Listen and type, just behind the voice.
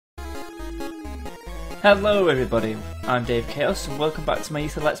Hello everybody, I'm Dave Chaos and welcome back to my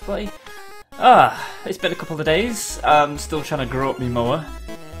Aether Let's Play. It's been a couple of days. I'm still trying to grow up my mower.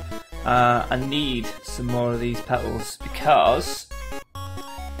 I need some more of these petals because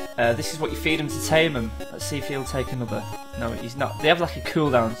this is what you feed them to tame them. Let's see if he'll take another. No, he's not. They have like a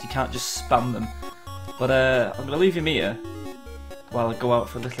cooldown, so you can't just spam them. But I'm going to leave him here while I go out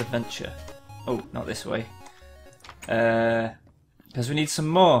for a little adventure. Oh, not this way. Because we need some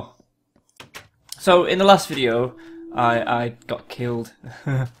more. So in the last video, I got killed.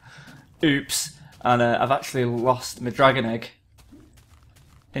 Oops. And I've actually lost my dragon egg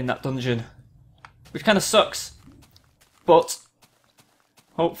in that dungeon, which kind of sucks. But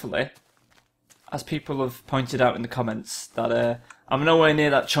hopefully, as people have pointed out in the comments, that I'm nowhere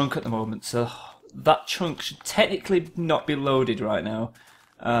near that chunk at the moment, so that chunk should technically not be loaded right now,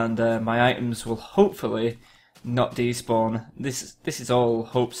 and my items will hopefully not despawn. This is all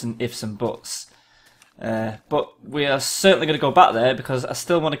hopes and ifs and buts. But we are certainly going to go back there because I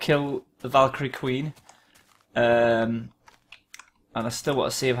still want to kill the Valkyrie Queen. And I still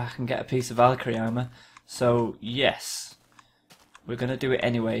want to see if I can get a piece of Valkyrie armor. So, yes. We're going to do it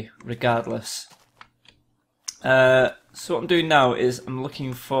anyway, regardless. So what I'm doing now is I'm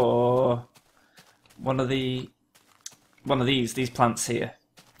looking for one of these plants here.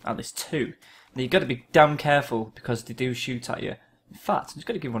 And there's two. Now you've got to be damn careful because they do shoot at you. In fact, I'm just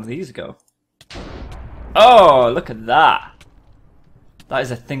going to give one of these a go. Oh, look at that! That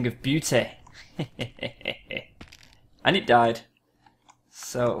is a thing of beauty. And it died.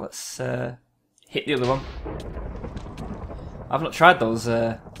 So let's hit the other one. I've not tried those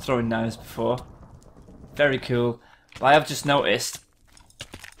throwing knives before. Very cool. But I have just noticed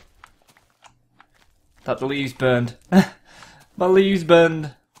that the leaves burned. My leaves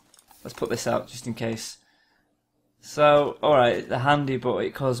burned. Let's put this out just in case. So, alright, they're handy, but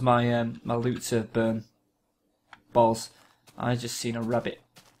it caused my my loot to burn. Balls. I just seen a rabbit.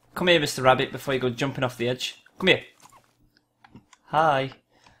 Come here, Mr. Rabbit, before you go jumping off the edge. Come here. Hi.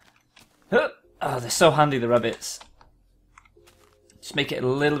 Oh, they're so handy, the rabbits. Just make it a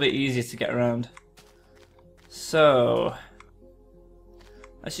little bit easier to get around. So,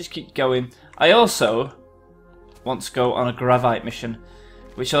 let's just keep going. I also want to go on a gravite mission,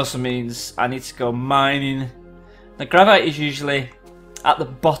 which also means I need to go mining. The gravite is usually at the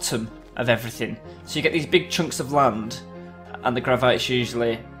bottom of everything. So you get these big chunks of land, and the gravite is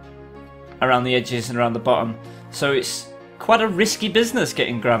usually around the edges and around the bottom. So it's quite a risky business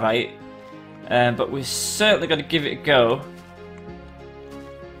getting gravite, but we're certainly going to give it a go.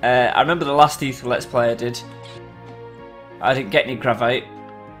 I remember the last Aether Let's Play I did. I didn't get any gravite.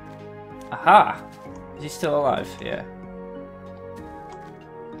 Aha! Is he still alive? Yeah.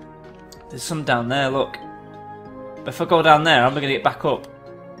 There's some down there, look. But if I go down there, I'm going to get back up.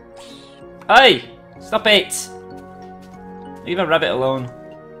 Hey! Stop it! Leave my rabbit alone.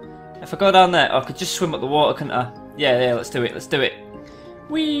 If I go down there, I could just swim up the water, couldn't I? Yeah, let's do it, let's do it.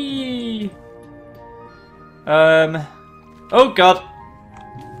 Whee! Oh god!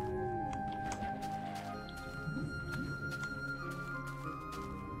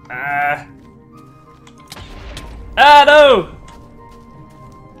 No!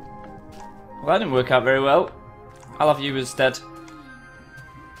 Well, that didn't work out very well. I'll have you instead.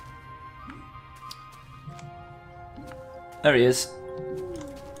 There he is.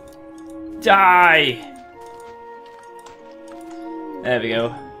 Die! There we go.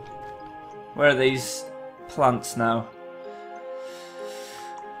 Where are these plants now?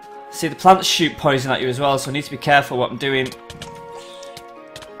 See, the plants shoot poison at you as well, so I need to be careful what I'm doing.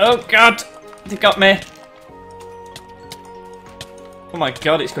 Oh god! They got me! Oh my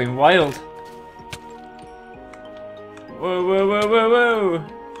god, it's going wild. Whoa, whoa, whoa, whoa,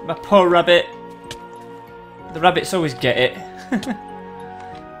 whoa! My poor rabbit. The rabbits always get it.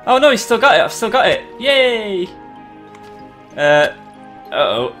 Oh no, he's still got it. I've still got it. Yay!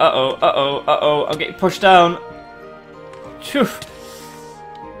 Uh-oh, uh-oh, uh-oh, uh-oh. I'm getting pushed down. Phew.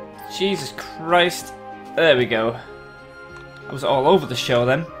 Jesus Christ. There we go. I was all over the show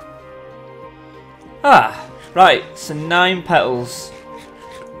then. Ah, right. So 9 petals.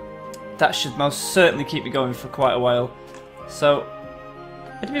 That should most certainly keep me going for quite a while. So,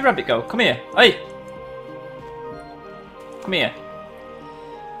 where did my rabbit go? Come here. Hey! Come here.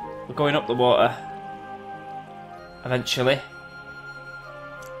 We're going up the water. Eventually.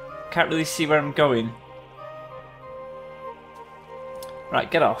 Can't really see where I'm going. Right,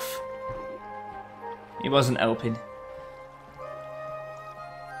 get off. He wasn't helping.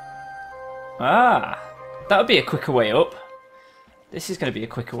 Ah! That would be a quicker way up. This is going to be a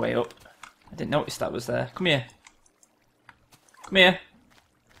quicker way up. I didn't notice that was there. Come here. Come here.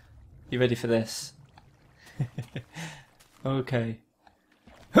 You ready for this? Okay.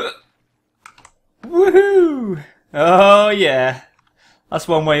 Woohoo! Oh yeah. That's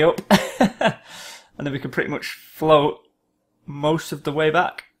one way up. And then we can pretty much float most of the way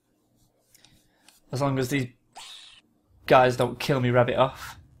back. As long as these guys don't kill me rabbit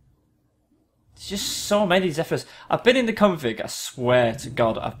off. There's just so many Zephyrs. I've been in the config, I swear to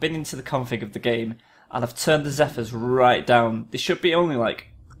God, I've been into the config of the game and I've turned the Zephyrs right down. There should be only like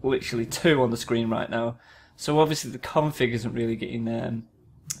literally 2 on the screen right now. So obviously the config isn't really getting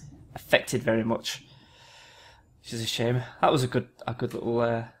affected very much. Which is a shame. That was a good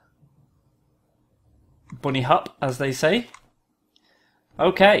little bunny hop, as they say.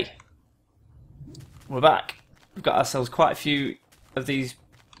 Okay. We're back. We've got ourselves quite a few of these.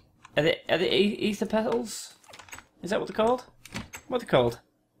 Are they Aether petals? Is that what they're called? What are they called?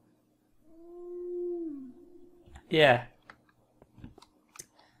 Yeah.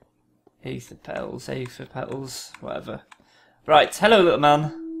 Aether petals, whatever. Right, hello little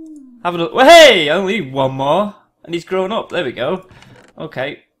man. Have a look. Well, hey! I only need one more. And he's grown up. There we go.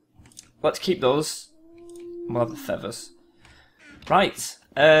 Okay. Let's keep those. We'll have the feathers. Right.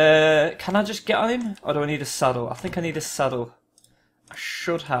 Can I just get on him? Or do I need a saddle? I think I need a saddle. I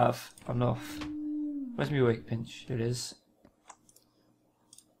should have enough. Where's my workbench? Here it is.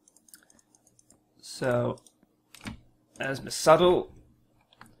 So, there's my saddle.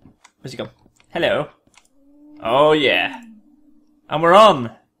 Where's he gone? Hello. Oh yeah. And we're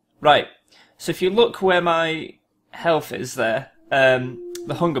on. Right. So if you look where my health is there,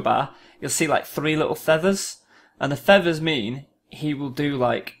 the hunger bar, you'll see like 3 little feathers. And the feathers mean he will do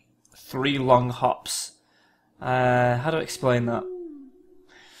like 3 long hops. How do I explain that?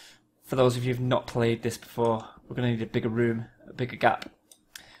 For those of you who've not played this before, we're going to need a bigger room, a bigger gap.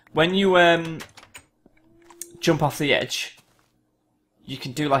 When you jump off the edge, you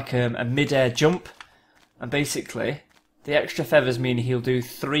can do like a mid-air jump, and basically the extra feathers mean he'll do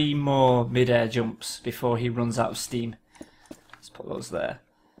 3 more mid-air jumps before he runs out of steam. Let's put those there.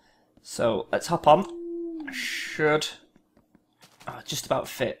 So let's hop on. Should just about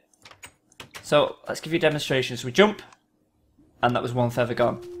fit. So let's give you a demonstration. So we jump, and that was 1 feather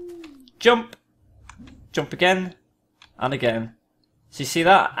gone. Jump, jump again, and again. So you see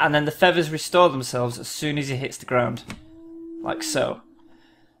that? And then the feathers restore themselves as soon as he hits the ground. Like so.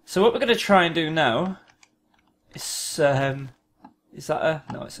 So what we're going to try and do now is that a...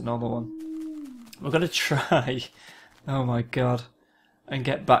 No, it's a normal one. We're going to try, oh my god, and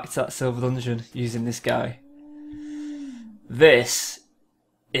get back to that silver dungeon using this guy. This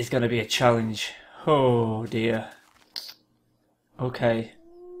is going to be a challenge. Oh dear. Okay.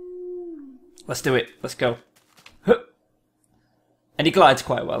 Let's do it. Let's go. And he glides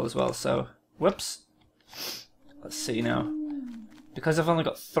quite well as well, so... Whoops. Let's see now. Because I've only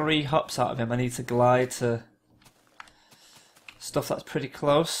got 3 hops out of him, I need to glide to stuff that's pretty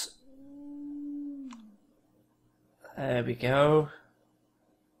close. There we go.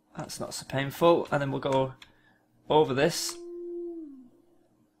 That's not so painful. And then we'll go over this.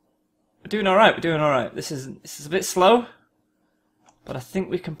 We're doing alright, we're doing alright. This is a bit slow, but I think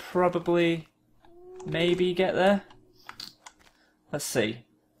we can probably maybe get there. Let's see.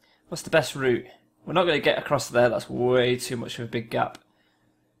 What's the best route? We're not going to get across there, that's way too much of a big gap.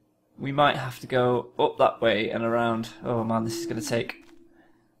 We might have to go up that way and around. Oh man, this is going to take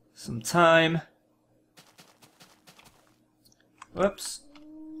some time. Whoops.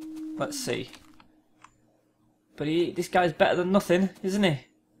 Let's see. But this guy's better than nothing, isn't he?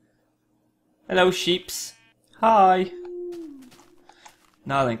 Hello, sheeps. Hi.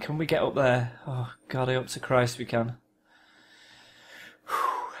 Now then, can we get up there? Oh god, I hope to Christ we can.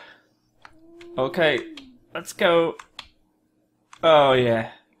 Okay, let's go. Oh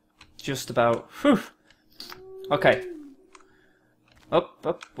yeah, just about. Whew. Okay,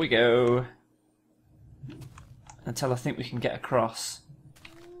 up we go. Until I think we can get across.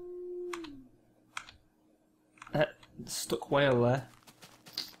 Stuck whale there.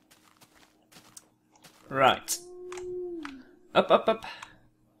 Right. Up.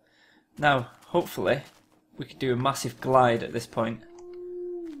 Now, hopefully, we can do a massive glide at this point.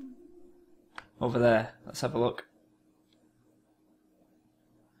 Over there. Let's have a look.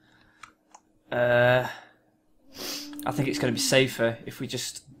 I think it's going to be safer if we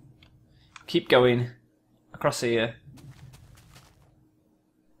just keep going across here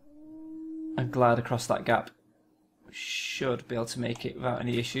and glide across that gap. We should be able to make it without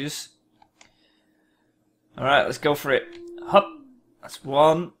any issues. Alright, let's go for it. Hop! That's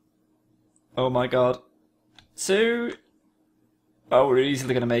 1. Oh my god. 2. Oh, we're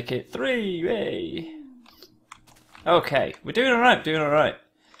easily going to make it. 3. Yay! Okay, we're doing alright,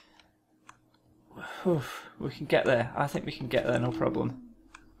 Oof, we can get there. I think we can get there, no problem.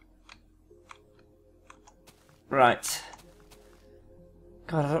 Right.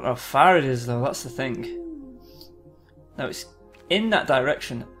 God, I don't know how far it is though, that's the thing. No, it's in that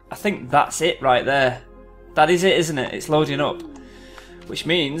direction. I think that's it right there. That is it, isn't it? It's loading up. Which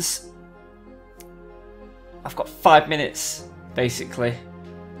means I've got 5 minutes, basically.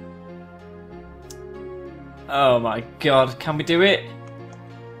 Oh my god, can we do it?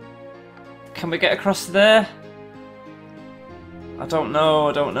 Can we get across there? I don't know,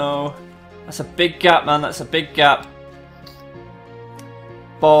 I don't know. That's a big gap, man, that's a big gap.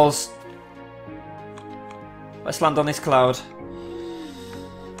 Balls. Let's land on this cloud.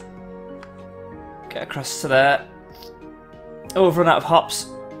 Get across to there. Oh, we've run out of hops.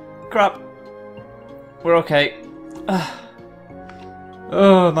 Crap. We're okay.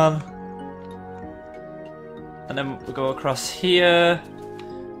 Oh, man. And then we'll go across here.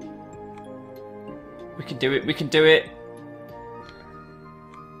 We can do it, we can do it.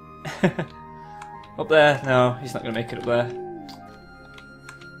 Up there? No, he's not going to make it up there.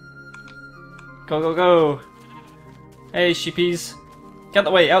 Go, go, go! Hey, sheepies. Get out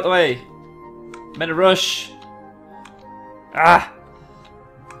the way, out the way! I'm in a rush. Ah!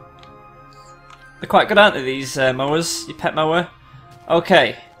 They're quite good, aren't they, these mowers? Your pet mower?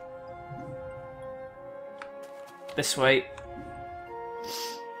 Okay. This way.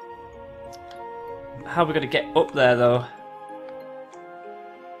 How are we going to get up there, though?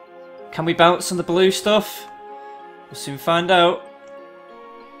 Can we bounce on the blue stuff? We'll soon find out.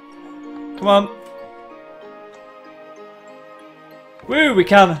 Come on. Woo, we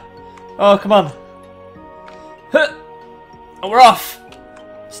can. Oh, come on. Huh. Oh, we're off.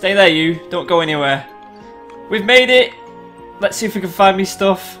 Stay there, you. Don't go anywhere. We've made it. Let's see if we can find me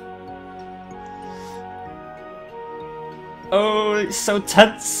stuff. Oh, it's so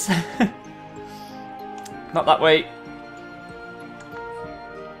tense. Not that way.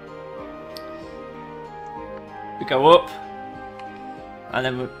 We go up. And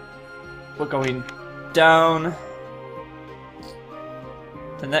then we're going down.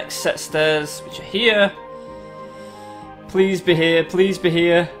 The next set of stairs, which are here. Please be here, please be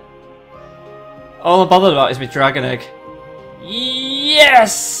here. All I'm bothered about is my dragon egg.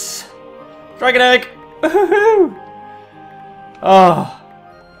 Yes! Dragon egg! Woohoo! Oh,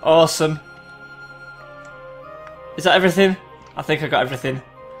 awesome. Is that everything? I think I got everything.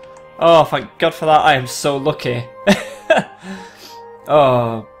 Oh, thank God for that. I am so lucky.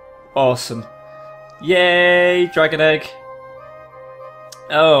 Oh, awesome. Yay, dragon egg.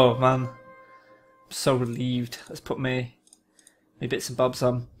 Oh, man. I'm so relieved. Let's put my bits and bobs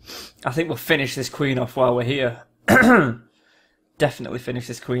on. I think we'll finish this queen off while we're here. Definitely finish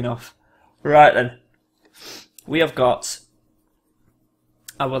this queen off. Right then. We have got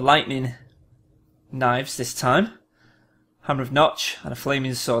our lightning knives this time. Hammer of Notch and a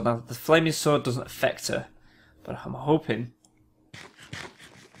flaming sword. Now, the flaming sword doesn't affect her, but I'm hoping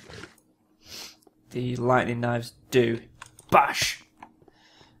the lightning knives do. Bash!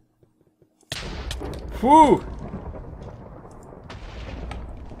 Woo!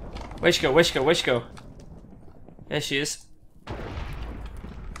 Where'd she go? Where'd she go? Where'd she go? There she is.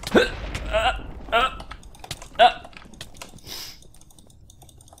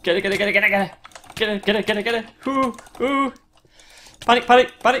 Get it, get it, get it, get it, get it! Get it, get it, get it, get it! Ooh, ooh! Panic,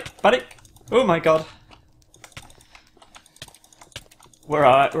 panic, panic, panic! Oh my god. We're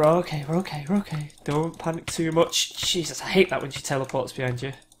alright, we're okay, we're okay, we're okay. Don't panic too much. Jesus, I hate that when she teleports behind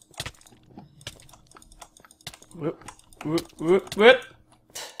you. Whoop, whoop, whoop, whoop!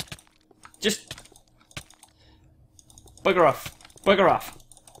 Just bugger off, bugger off.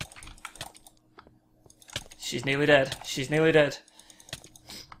 She's nearly dead, she's nearly dead.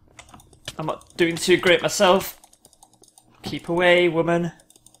 I'm not doing too great myself. Keep away, woman.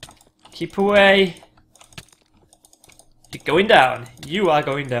 Keep away. You're going down. You are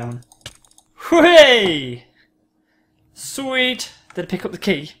going down. Hooray! Sweet. Did I pick up the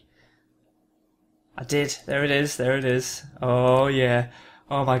key? I did. There it is. There it is. Oh, yeah.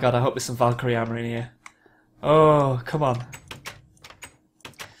 Oh my god, I hope there's some Valkyrie armor in here. Oh, come on.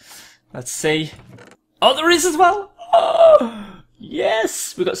 Let's see. Oh, there is as well! Oh!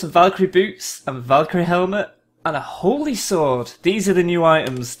 Yes! We've got some Valkyrie boots, and a Valkyrie helmet, and a holy sword. These are the new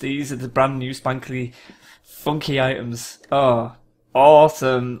items. These are the brand new spankly funky items. Oh,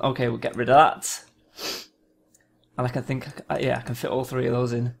 awesome. Okay, we'll get rid of that. And I can think, yeah, I can fit all three of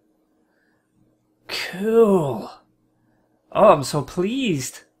those in. Cool. Oh, I'm so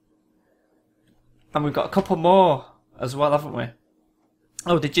pleased. And we've got a couple more as well, haven't we?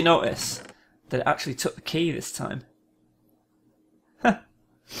 Oh, did you notice that it actually took the key this time?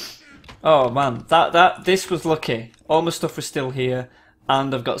 Oh man, this was lucky. All my stuff was still here,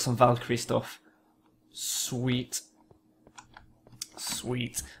 and I've got some Valkyrie stuff. Sweet.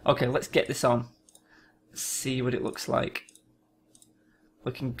 Sweet. Okay, let's get this on. Let's see what it looks like.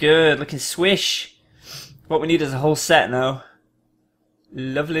 Looking good, looking swish. What we need is a whole set now.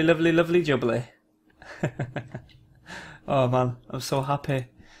 Lovely, lovely, lovely jubbly. Oh man, I'm so happy.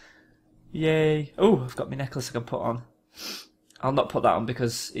 Yay. Oh, I've got my necklace I can put on. I'll not put that on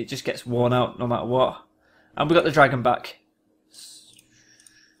because it just gets worn out no matter what. And we got the dragon back.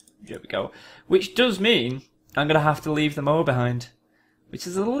 There we go. Which does mean I'm going to have to leave the mower behind. Which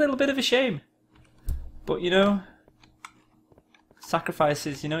is a little bit of a shame. But you know,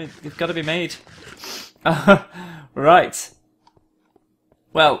 sacrifices, you know, they've got to be made. Right.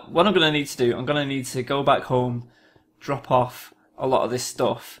 Well, what I'm going to need to do, I'm going to need to go back home, drop off a lot of this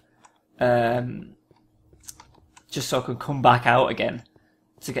stuff. Just so I can come back out again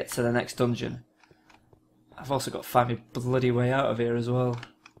to get to the next dungeon. I've also got to find my bloody way out of here as well.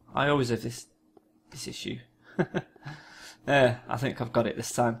 I always have this issue. I think I've got it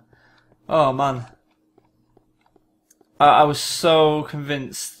this time. Oh man. I was so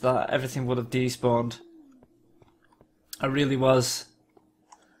convinced that everything would have despawned. I really was.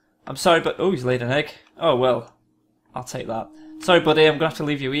 I'm sorry, but... Oh, he's laid an egg. Oh well. I'll take that. Sorry buddy, I'm going to have to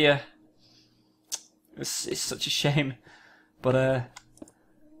leave you here. It's such a shame, but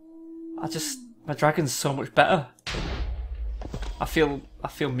my dragon's so much better. I feel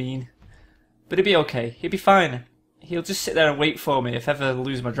mean, but he'll be okay. He'll be fine. He'll just sit there and wait for me if ever I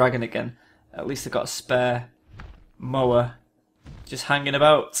lose my dragon again. At least I've got a spare mower just hanging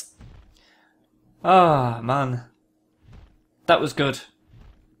about. Ah man, that was good.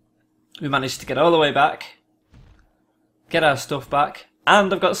 We managed to get all the way back, get our stuff back,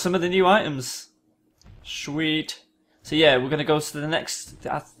 and I've got some of the new items. Sweet. So yeah, we're going to go to the next,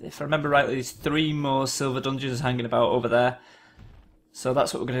 if I remember rightly, there's 3 more silver dungeons hanging about over there. So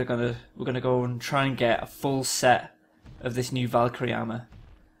that's what we're going to go and try and get a full set of this new Valkyrie armor.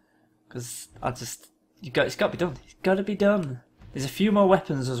 Because it's got to be done. It's got to be done. There's a few more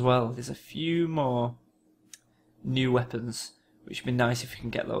weapons as well. There's a few more new weapons, which would be nice if we can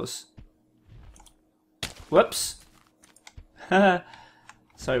get those. Whoops.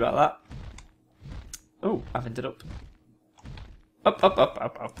 Sorry about that. Oh, I've ended up. Up, up, up,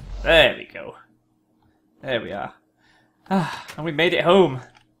 up, up. There we go. There we are. Ah, and we made it home.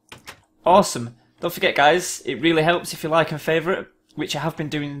 Awesome. Don't forget, guys, it really helps if you like and favourite, which I have been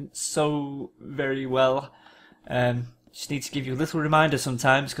doing so very well. Just need to give you a little reminder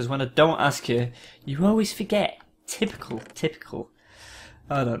sometimes, because when I don't ask you, you always forget. Typical, typical.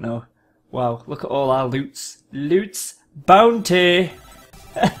 I don't know. Wow, look at all our loots. Loots bounty!